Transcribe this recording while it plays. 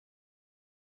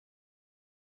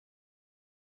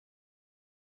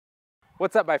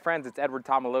What's up, my friends? It's Edward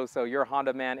Tomilloso, your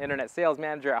Honda man, internet sales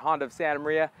manager at Honda of Santa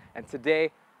Maria, and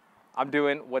today I'm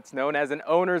doing what's known as an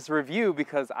owner's review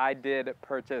because I did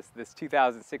purchase this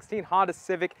 2016 Honda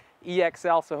Civic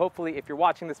EX-L. So hopefully if you're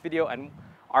watching this video and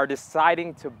are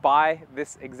deciding to buy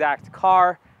this exact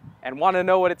car and want to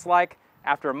know what it's like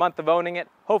after a month of owning it,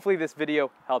 hopefully this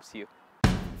video helps you.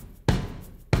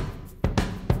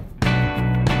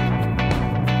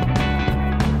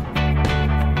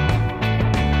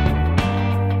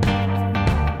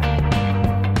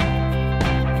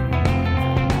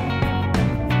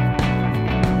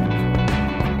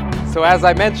 So as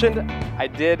I mentioned, I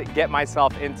did get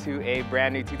myself into a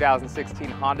brand new 2016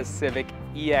 Honda Civic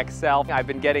EX-L. I've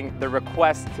been getting the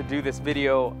request to do this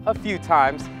video a few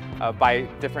times by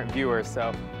different viewers,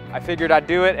 so I figured I'd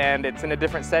do it, and it's in a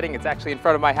different setting. It's actually in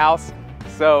front of my house,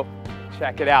 so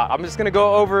check it out. I'm just gonna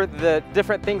go over the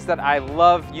different things that I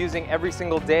love using every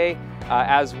single day,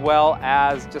 as well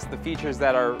as just the features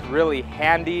that are really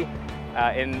handy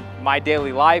in my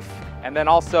daily life, and then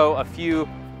also a few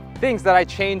things that I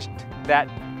changed that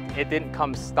it didn't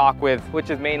come stock with,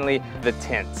 which is mainly the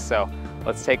tint. So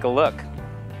let's take a look.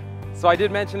 So I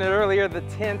did mention it earlier, the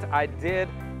tint, I did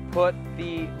put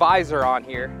the visor on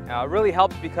here. It really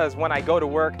helps because when I go to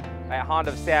work at Honda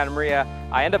of Santa Maria,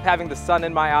 I end up having the sun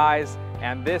in my eyes,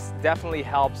 and this definitely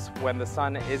helps when the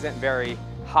sun isn't very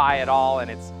high at all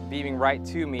and it's beaming right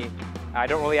to me. I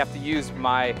don't really have to use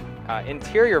my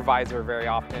interior visor very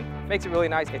often. Makes it really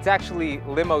nice. It's actually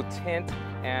limo tint,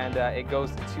 and it goes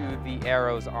to the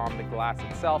arrows on the glass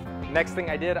itself. Next thing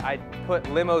I did, I put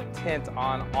limo tint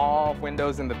on all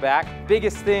windows in the back.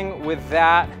 Biggest thing with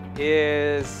that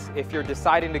is if you're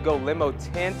deciding to go limo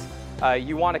tint,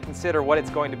 you want to consider what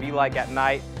it's going to be like at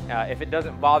night. If it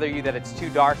doesn't bother you that it's too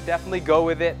dark, definitely go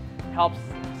with it. Helps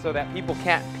so that people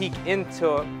can't peek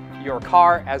into your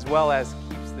car, as well as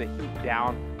keeps the heat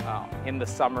down in the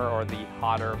summer or the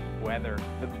hotter weather.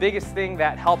 The biggest thing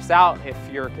that helps out if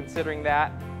you're considering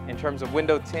that in terms of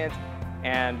window tint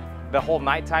and the whole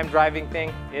nighttime driving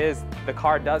thing is the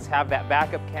car does have that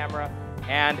backup camera,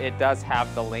 and it does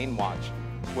have the lane watch,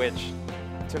 which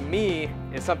to me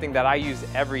is something that I use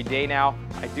every day now.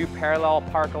 I do parallel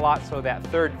park a lot, so that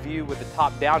third view with the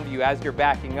top down view as you're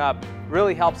backing up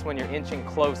really helps when you're inching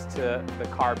close to the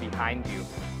car behind you.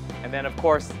 And then of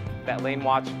course, that lane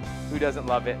watch, who doesn't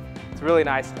love it? It's really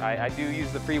nice. I do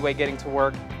use the freeway getting to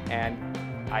work, and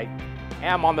I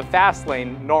am on the fast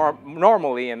lane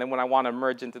normally, and then when I want to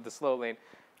merge into the slow lane,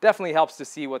 definitely helps to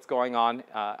see what's going on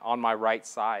my right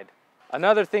side.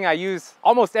 Another thing I use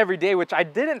almost every day, which I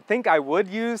didn't think I would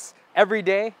use every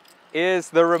day,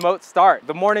 is the remote start.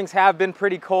 The mornings have been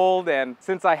pretty cold, and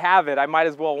since I have it, I might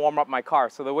as well warm up my car.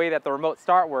 So the way that the remote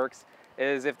start works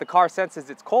is if the car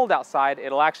senses it's cold outside,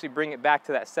 it'll actually bring it back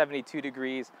to that 72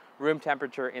 degrees room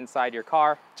temperature inside your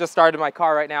car. Just started my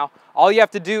car right now. All you have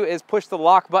to do is push the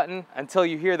lock button until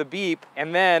you hear the beep,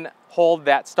 and then hold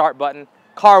that start button.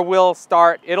 Car will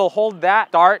start. It'll hold that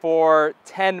start for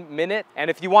 10 minutes. And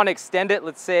if you want to extend it,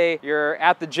 let's say you're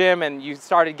at the gym and you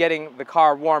started getting the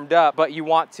car warmed up, but you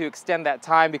want to extend that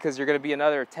time because you're going to be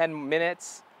another 10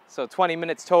 minutes. So 20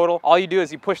 minutes total. All you do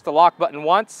is you push the lock button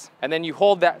once, and then you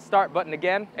hold that start button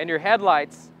again, and your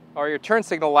headlights or your turn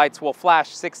signal lights will flash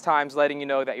 6 times, letting you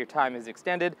know that your time is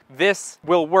extended. This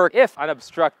will work if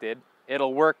unobstructed.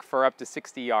 It'll work for up to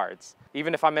 60 yards.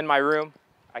 Even if I'm in my room,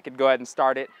 I could go ahead and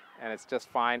start it, and it's just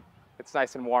fine. It's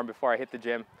nice and warm before I hit the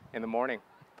gym in the morning.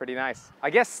 Pretty nice. I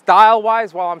guess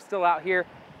style-wise, while I'm still out here,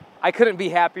 I couldn't be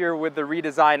happier with the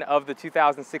redesign of the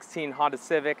 2016 Honda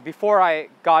Civic. Before I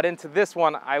got into this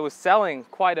one, I was selling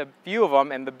quite a few of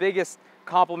them, and the biggest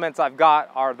compliments I've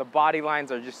got are the body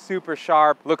lines are just super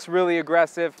sharp, looks really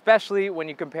aggressive, especially when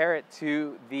you compare it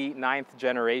to the 9th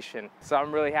generation. So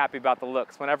I'm really happy about the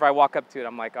looks. Whenever I walk up to it,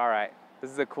 I'm like, all right,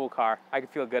 this is a cool car. I can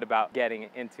feel good about getting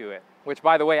into it. Which,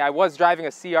 by the way, I was driving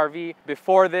a CR-V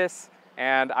before this,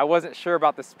 and I wasn't sure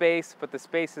about the space, but the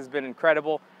space has been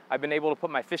incredible. I've been able to put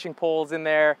my fishing poles in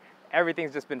there.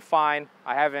 Everything's just been fine.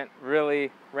 I haven't really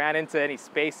ran into any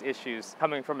space issues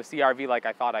coming from a CR-V like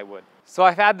I thought I would. So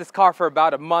I've had this car for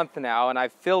about a month now, and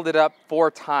I've filled it up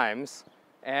 4 times.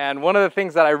 And one of the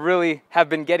things that I really have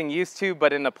been getting used to,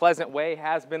 but in a pleasant way,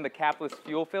 has been the capless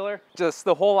fuel filler. Just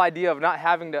the whole idea of not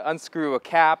having to unscrew a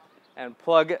cap and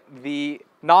plug the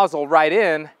nozzle right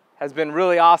in has been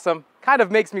really awesome. Kind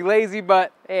of makes me lazy,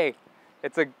 but hey,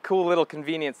 it's a cool little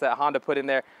convenience that Honda put in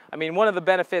there. I mean, one of the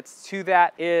benefits to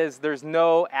that is there's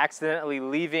no accidentally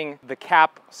leaving the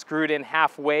cap screwed in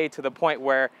halfway to the point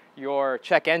where Your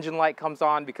check engine light comes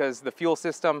on because the fuel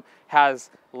system has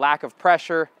lack of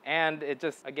pressure, and it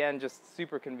just, again, just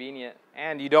super convenient.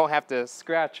 And you don't have to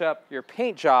scratch up your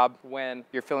paint job when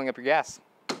you're filling up your gas.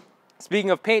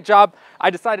 Speaking of paint job, I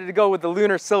decided to go with the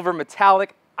Lunar Silver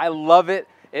Metallic. I love it.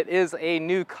 It is a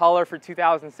new color for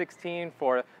 2016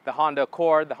 for the Honda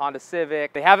Accord, the Honda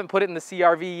Civic. They haven't put it in the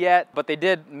CR-V yet, but they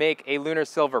did make a Lunar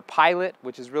Silver Pilot,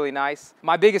 which is really nice.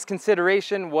 My biggest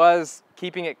consideration was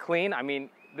keeping it clean. I mean,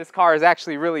 this car is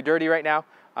actually really dirty right now.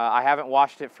 I haven't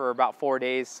washed it for about 4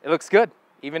 days. It looks good,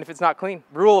 even if it's not clean.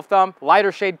 Rule of thumb,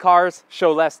 lighter shade cars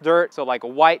show less dirt. So like a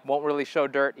white won't really show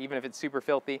dirt, even if it's super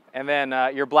filthy. And then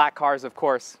your black cars, of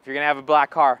course, if you're gonna have a black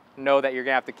car, know that you're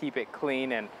gonna have to keep it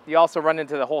clean. And you also run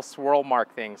into the whole swirl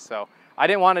mark thing. So I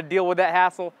didn't want to deal with that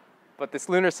hassle, but this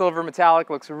Lunar Silver Metallic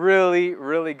looks really,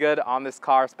 really good on this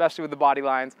car, especially with the body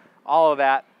lines, all of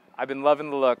that. I've been loving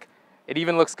the look. It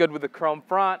even looks good with the chrome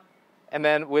front. And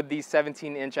then with these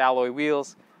 17-inch alloy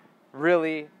wheels,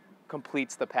 really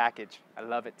completes the package. I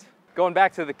love it. Going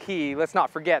back to the key, let's not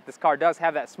forget this car does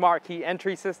have that smart key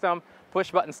entry system,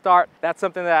 push button start. That's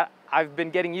something that I've been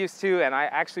getting used to and I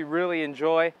actually really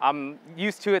enjoy. I'm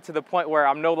used to it to the point where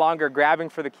I'm no longer grabbing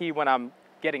for the key when I'm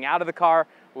getting out of the car,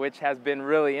 which has been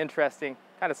really interesting,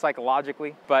 kind of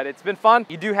psychologically, but it's been fun.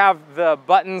 You do have the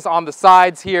buttons on the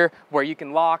sides here where you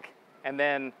can lock, and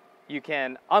then you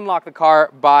can unlock the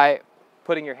car by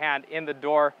putting your hand in the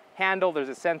door handle. There's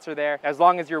a sensor there. As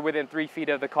long as you're within 3 feet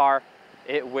of the car,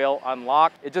 it will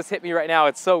unlock. It just hit me right now.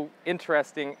 It's so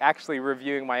interesting actually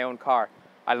reviewing my own car.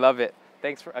 I love it.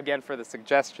 Thanks again for the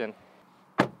suggestion.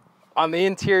 On the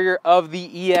interior of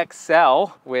the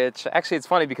EX-L, which actually it's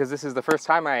funny because this is the first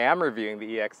time I am reviewing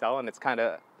the EX-L, and it's kind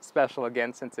of special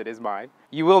again since it is mine.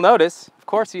 You will notice, of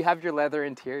course, you have your leather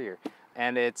interior,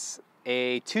 and it's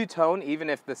a two-tone. Even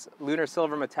if this Lunar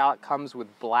Silver Metallic comes with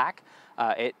black,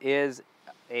 it is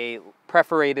a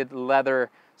perforated leather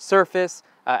surface,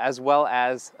 as well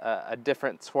as a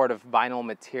different sort of vinyl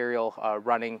material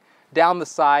running down the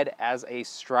side as a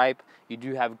stripe. You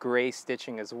do have gray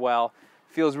stitching as well.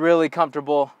 Feels really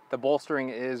comfortable. The bolstering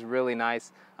is really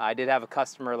nice. I did have a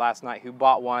customer last night who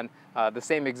bought one, the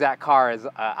same exact car as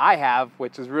I have,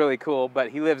 which is really cool, but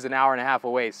he lives an hour and a half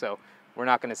away, so we're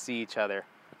not gonna see each other.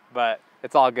 But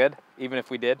it's all good, even if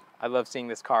we did. I love seeing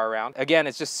this car around. Again,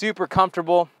 it's just super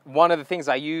comfortable. One of the things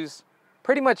I use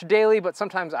pretty much daily, but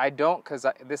sometimes I don't, because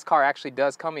this car actually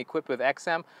does come equipped with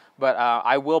XM, but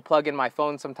I will plug in my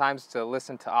phone sometimes to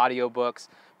listen to audiobooks,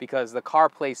 because the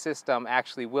CarPlay system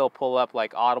actually will pull up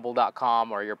like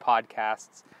audible.com or your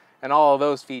podcasts and all of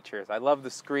those features. I love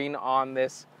the screen on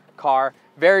this car.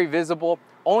 Very visible.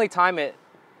 Only time it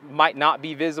might not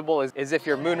be visible is if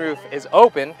your moonroof is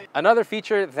open. Another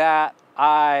feature that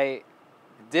I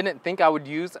didn't think I would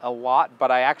use a lot, but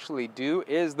I actually do,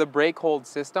 is the brake hold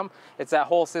system. It's that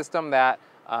whole system that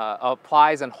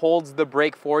applies and holds the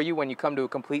brake for you when you come to a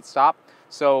complete stop.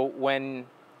 So when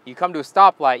you come to a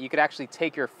stoplight, you could actually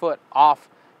take your foot off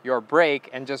your brake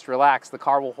and just relax. The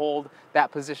car will hold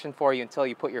that position for you until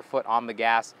you put your foot on the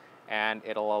gas, and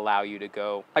it'll allow you to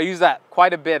go. I use that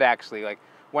quite a bit actually. Like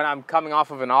when I'm coming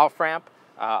off of an off-ramp,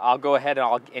 I'll go ahead and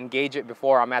I'll engage it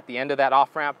before I'm at the end of that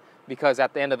off-ramp, because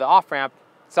at the end of the off-ramp,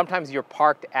 sometimes you're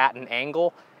parked at an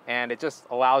angle and it just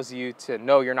allows you to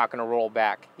know you're not gonna roll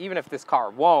back. Even if this car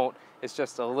won't, it's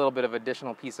just a little bit of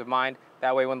additional peace of mind.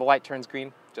 That way when the light turns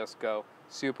green, just go.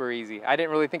 Super easy. I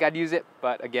didn't really think I'd use it,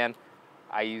 but again,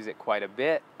 I use it quite a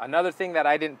bit. Another thing that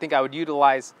I didn't think I would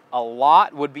utilize a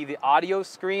lot would be the audio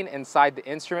screen inside the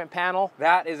instrument panel.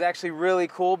 That is actually really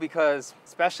cool because,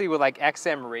 especially with like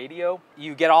XM radio,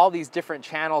 you get all these different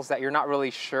channels that you're not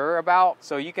really sure about.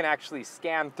 So you can actually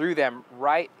scan through them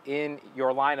right in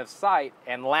your line of sight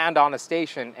and land on a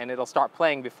station, and it'll start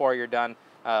playing before you're done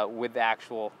with the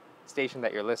actual station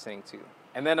that you're listening to.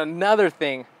 And then another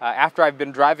thing, after I've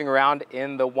been driving around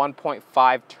in the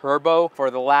 1.5 turbo for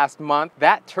the last month,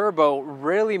 that turbo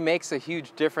really makes a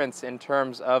huge difference in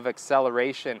terms of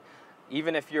acceleration.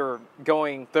 Even if you're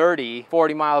going 30,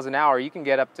 40 miles an hour, you can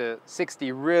get up to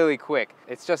 60 really quick.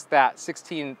 It's just that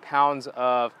 16 pounds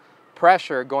of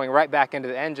pressure going right back into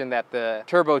the engine that the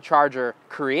turbocharger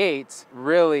creates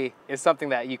really is something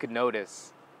that you could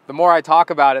notice. The more I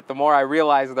talk about it, the more I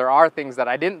realize there are things that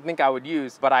I didn't think I would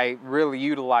use, but I really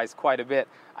utilize quite a bit.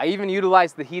 I even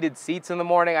utilize the heated seats in the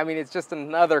morning. I mean, it's just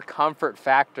another comfort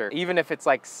factor. Even if it's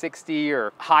like 60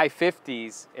 or high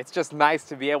 50s, it's just nice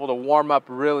to be able to warm up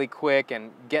really quick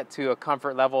and get to a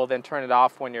comfort level, then turn it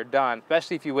off when you're done.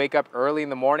 Especially if you wake up early in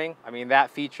the morning. I mean,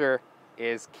 that feature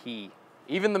is key.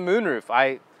 Even the moonroof,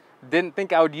 I didn't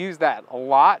think I would use that a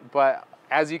lot, but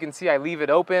as you can see, I leave it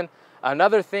open.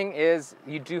 Another thing is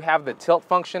you do have the tilt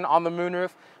function on the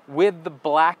moonroof. With the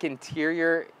black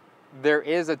interior, there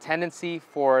is a tendency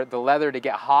for the leather to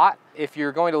get hot. If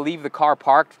you're going to leave the car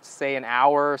parked, say an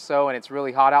hour or so, and it's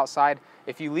really hot outside,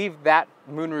 if you leave that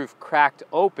moonroof cracked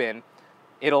open,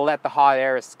 it'll let the hot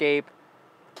air escape,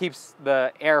 keeps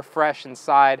the air fresh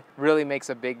inside, really makes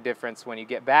a big difference when you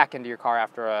get back into your car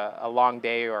after a long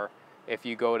day, or if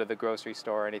you go to the grocery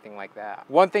store or anything like that.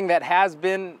 One thing that has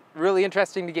been really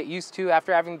interesting to get used to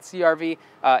after having the CR-V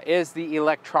is the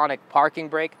electronic parking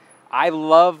brake. I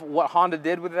love what Honda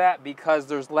did with that because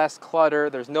there's less clutter,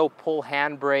 there's no pull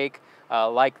handbrake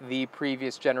like the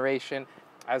previous generation,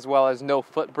 as well as no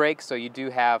foot brake, so you do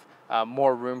have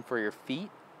more room for your feet,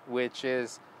 which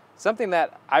is something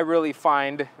that I really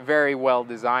find very well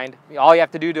designed. All you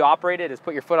have to do to operate it is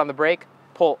put your foot on the brake,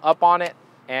 pull up on it,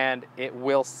 and it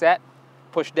will set.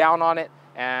 Push down on it,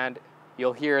 and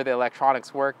you'll hear the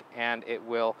electronics work, and it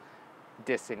will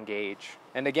disengage.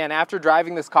 And again, after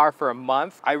driving this car for a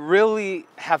month, I really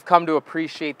have come to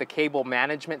appreciate the cable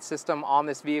management system on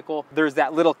this vehicle. There's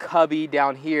that little cubby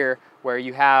down here where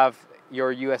you have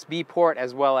your USB port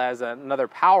as well as another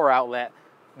power outlet,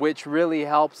 which really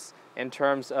helps in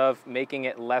terms of making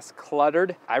it less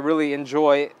cluttered. I really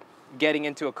enjoy getting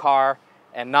into a car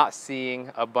and not seeing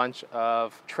a bunch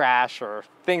of trash or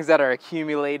things that are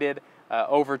accumulated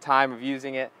over time of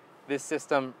using it. This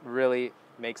system really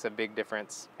makes a big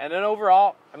difference. And then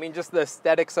overall, I mean, just the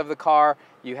aesthetics of the car,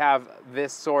 you have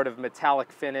this sort of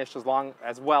metallic finish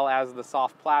as well as the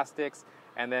soft plastics,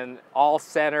 and then all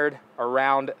centered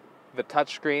around the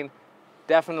touchscreen.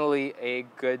 Definitely a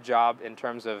good job in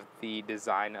terms of the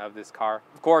design of this car.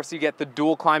 Of course, you get the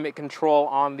dual climate control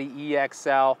on the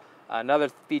EX-L. Another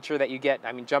feature that you get,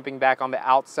 I mean, jumping back on the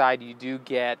outside, you do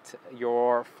get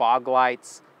your fog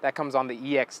lights. That comes on the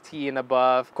EXT and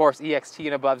above. Of course, EXT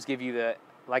and above give you the,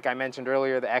 like I mentioned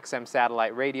earlier, the XM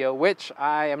satellite radio, which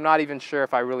I am not even sure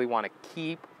if I really want to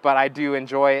keep, but I do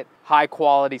enjoy it. High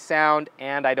quality sound,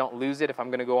 and I don't lose it if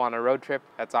I'm gonna go on a road trip.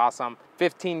 That's awesome.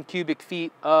 15 cubic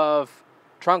feet of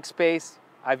trunk space.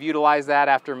 I've utilized that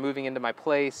after moving into my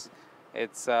place.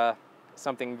 It's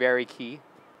something very key.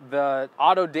 The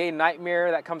auto day night mirror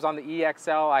that comes on the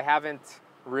EX-L, I haven't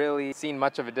really seen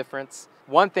much of a difference.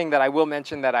 One thing that I will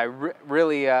mention that I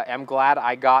really am glad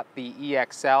I got the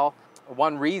EX-L,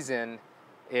 one reason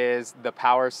is the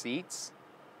power seats.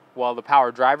 Well, the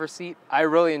power driver seat, I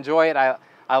really enjoy it.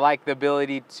 I like the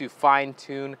ability to fine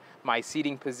tune my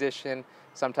seating position.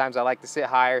 Sometimes I like to sit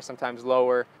higher, sometimes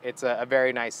lower. It's a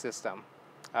very nice system.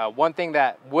 One thing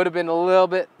that would have been a little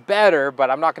bit better,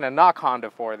 but I'm not going to knock Honda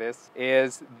for this,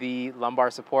 is the lumbar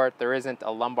support. There isn't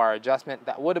a lumbar adjustment.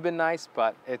 That would have been nice,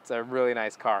 but it's a really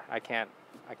nice car. I can't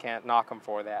knock them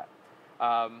for that.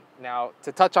 Now,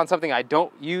 to touch on something I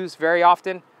don't use very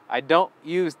often, I don't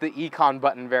use the Econ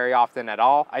button very often at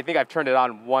all. I think I've turned it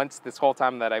on once this whole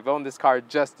time that I've owned this car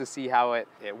just to see how it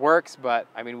works. But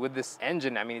I mean, with this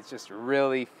engine, I mean, it's just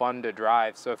really fun to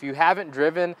drive. So if you haven't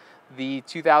driven the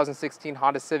 2016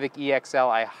 Honda Civic EX-L,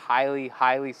 I highly,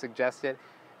 highly suggest it.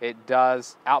 It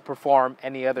does outperform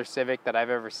any other Civic that I've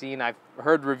ever seen. I've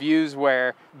heard reviews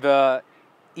where the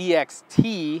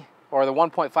EXT, or the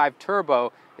 1.5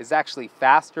 turbo, is actually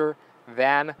faster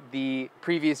than the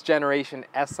previous generation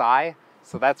SI.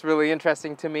 So that's really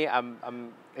interesting to me.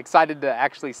 I'm excited to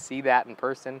actually see that in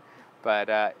person.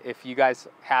 But if you guys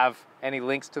have any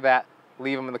links to that,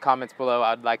 leave them in the comments below.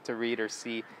 I'd like to read or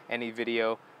see any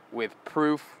video with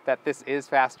proof that this is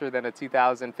faster than a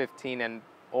 2015 and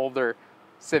older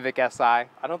Civic SI. I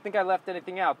don't think I left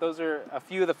anything out. Those are a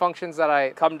few of the functions that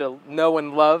I come to know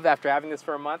and love after having this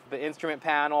for a month. The instrument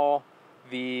panel,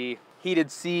 the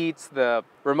heated seats, the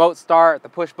remote start, the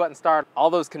push button start, all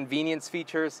those convenience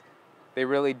features, they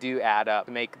really do add up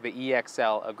to make the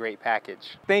EX-L a great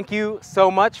package. Thank you so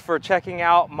much for checking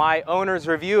out my owner's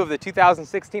review of the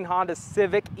 2016 Honda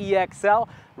Civic EX-L.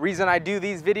 The reason I do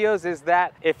these videos is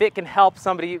that if it can help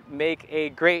somebody make a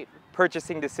great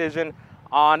purchasing decision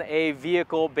on a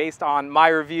vehicle based on my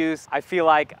reviews, I feel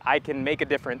like I can make a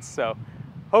difference. So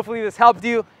hopefully this helped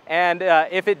you, and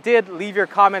if it did, leave your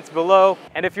comments below.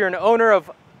 And if you're an owner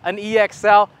of an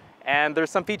EX-L and there's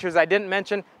some features I didn't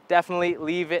mention, definitely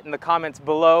leave it in the comments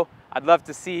below. I'd love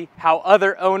to see how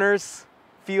other owners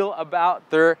feel about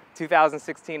their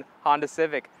 2016 Honda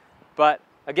Civic. But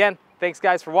again, thanks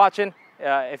guys for watching.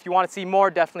 If you want to see more,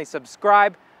 definitely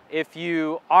subscribe. If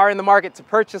you are in the market to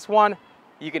purchase one,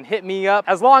 you can hit me up.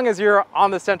 As long as you're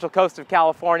on the central coast of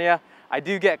California, I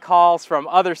do get calls from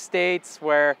other states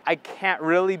where I can't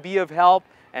really be of help.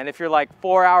 And if you're like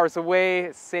 4 hours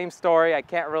away, same story. I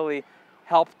can't really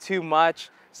help too much.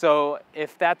 So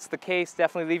if that's the case,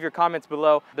 definitely leave your comments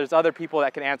below. There's other people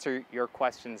that can answer your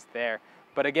questions there.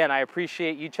 But again, I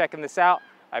appreciate you checking this out.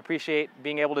 I appreciate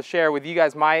being able to share with you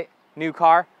guys my new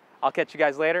car. I'll catch you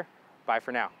guys later. Bye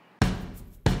for now.